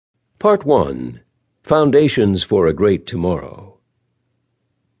Part 1. Foundations for a Great Tomorrow.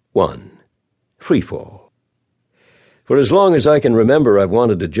 1. Freefall. For as long as I can remember, I've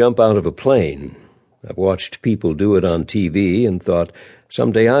wanted to jump out of a plane. I've watched people do it on TV and thought,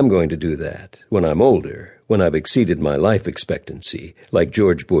 someday I'm going to do that, when I'm older, when I've exceeded my life expectancy, like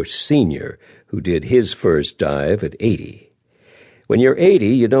George Bush Sr., who did his first dive at 80. When you're 80,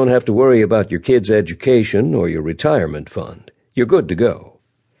 you don't have to worry about your kid's education or your retirement fund. You're good to go.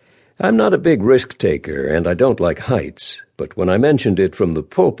 I'm not a big risk-taker, and I don't like heights, but when I mentioned it from the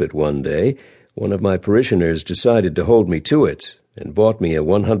pulpit one day, one of my parishioners decided to hold me to it and bought me a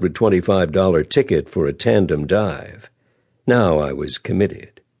 $125 ticket for a tandem dive. Now I was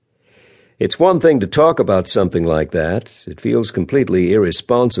committed. It's one thing to talk about something like that. It feels completely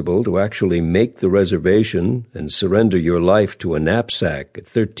irresponsible to actually make the reservation and surrender your life to a knapsack at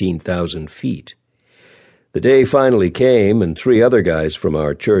 13,000 feet. The day finally came, and 3 other guys from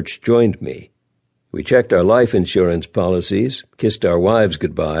our church joined me. We checked our life insurance policies, kissed our wives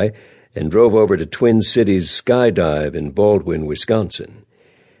goodbye, and drove over to Twin Cities Skydive in Baldwin, Wisconsin.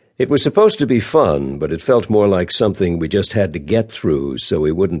 It was supposed to be fun, but it felt more like something we just had to get through so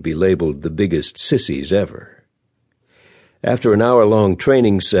we wouldn't be labeled the biggest sissies ever. After an hour-long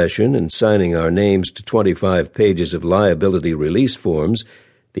training session and signing our names to 25 pages of liability release forms,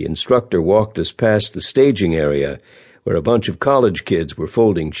 the instructor walked us past the staging area, where a bunch of college kids were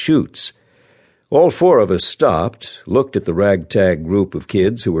folding chutes. All 4 of us stopped, looked at the ragtag group of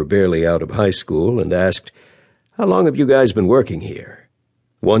kids who were barely out of high school, and asked, "How long have you guys been working here?"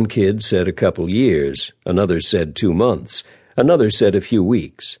 One kid said a couple years, another said 2 months, another said a few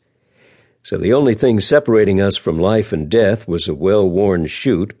weeks. So the only thing separating us from life and death was a well-worn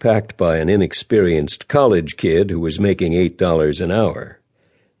chute packed by an inexperienced college kid who was making $8 an hour.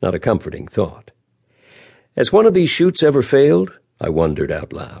 Not a comforting thought. Has one of these chutes ever failed? I wondered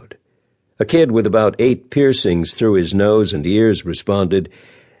out loud. A kid with about 8 piercings through his nose and ears responded,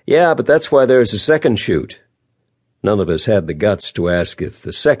 "Yeah, but that's why there's a second chute." None of us had the guts to ask if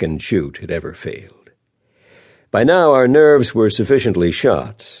the second chute had ever failed. By now our nerves were sufficiently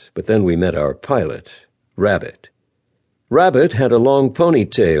shot, but then we met our pilot, Rabbit. Rabbit had a long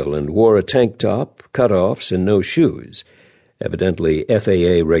ponytail and wore a tank top, cutoffs, and no shoes. Evidently,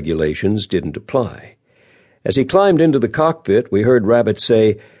 FAA regulations didn't apply. As he climbed into the cockpit, we heard Rabbit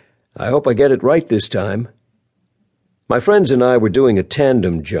say, "I hope I get it right this time." My friends and I were doing a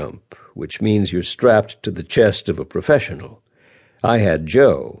tandem jump, which means you're strapped to the chest of a professional. I had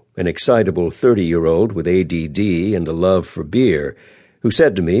Joe, an excitable 30-year-old with ADD and a love for beer, who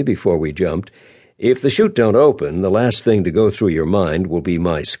said to me before we jumped, "If the chute don't open, the last thing to go through your mind will be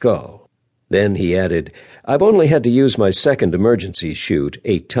my skull." Then he added, "I've only had to use my second emergency chute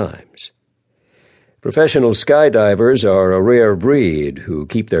 8 times. Professional skydivers are a rare breed who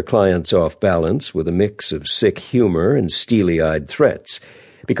keep their clients off balance with a mix of sick humor and steely-eyed threats,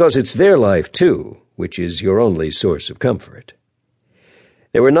 because it's their life, too, which is your only source of comfort.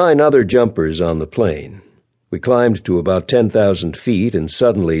 There were 9 other jumpers on the plane. We climbed to about 10,000 feet, and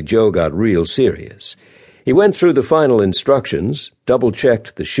suddenly Joe got real serious. He went through the final instructions,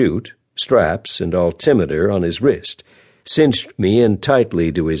 double-checked the chute, straps, and altimeter on his wrist, cinched me in tightly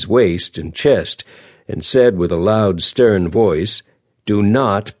to his waist and chest, and said with a loud, stern voice, "Do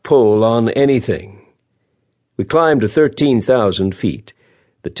not pull on anything." We climbed to 13,000 feet.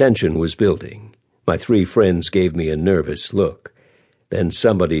 The tension was building. My 3 friends gave me a nervous look. Then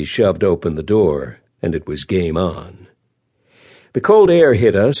somebody shoved open the door, and it was game on. The cold air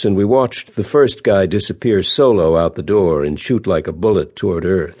hit us, and we watched the first guy disappear solo out the door and shoot like a bullet toward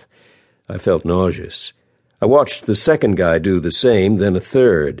Earth. I felt nauseous. I watched the second guy do the same, then a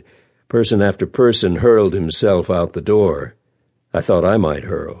third. Person after person hurled himself out the door. I thought I might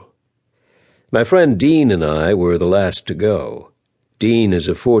hurl. My friend Dean and I were the last to go. Dean is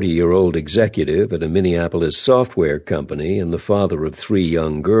a 40-year-old executive at a Minneapolis software company and the father of 3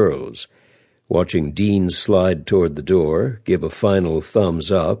 young girls. Watching Dean slide toward the door, give a final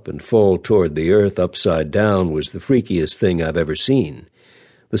thumbs up, and fall toward the earth upside down was the freakiest thing I've ever seen.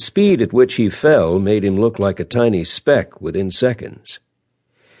 The speed at which he fell made him look like a tiny speck within seconds.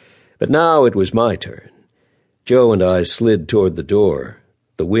 But now it was my turn. Joe and I slid toward the door.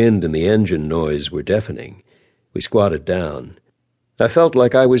 The wind and the engine noise were deafening. We squatted down. I felt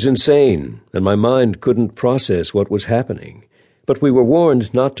like I was insane, and my mind couldn't process what was happening. But we were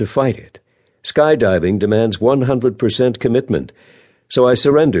warned not to fight it. Skydiving demands 100% commitment, so I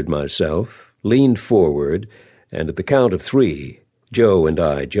surrendered myself, leaned forward, and at the count of 3, Joe and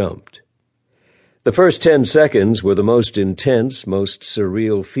I jumped. The first 10 seconds were the most intense, most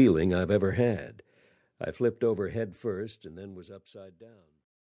surreal feeling I've ever had. I flipped over head first and then was upside down.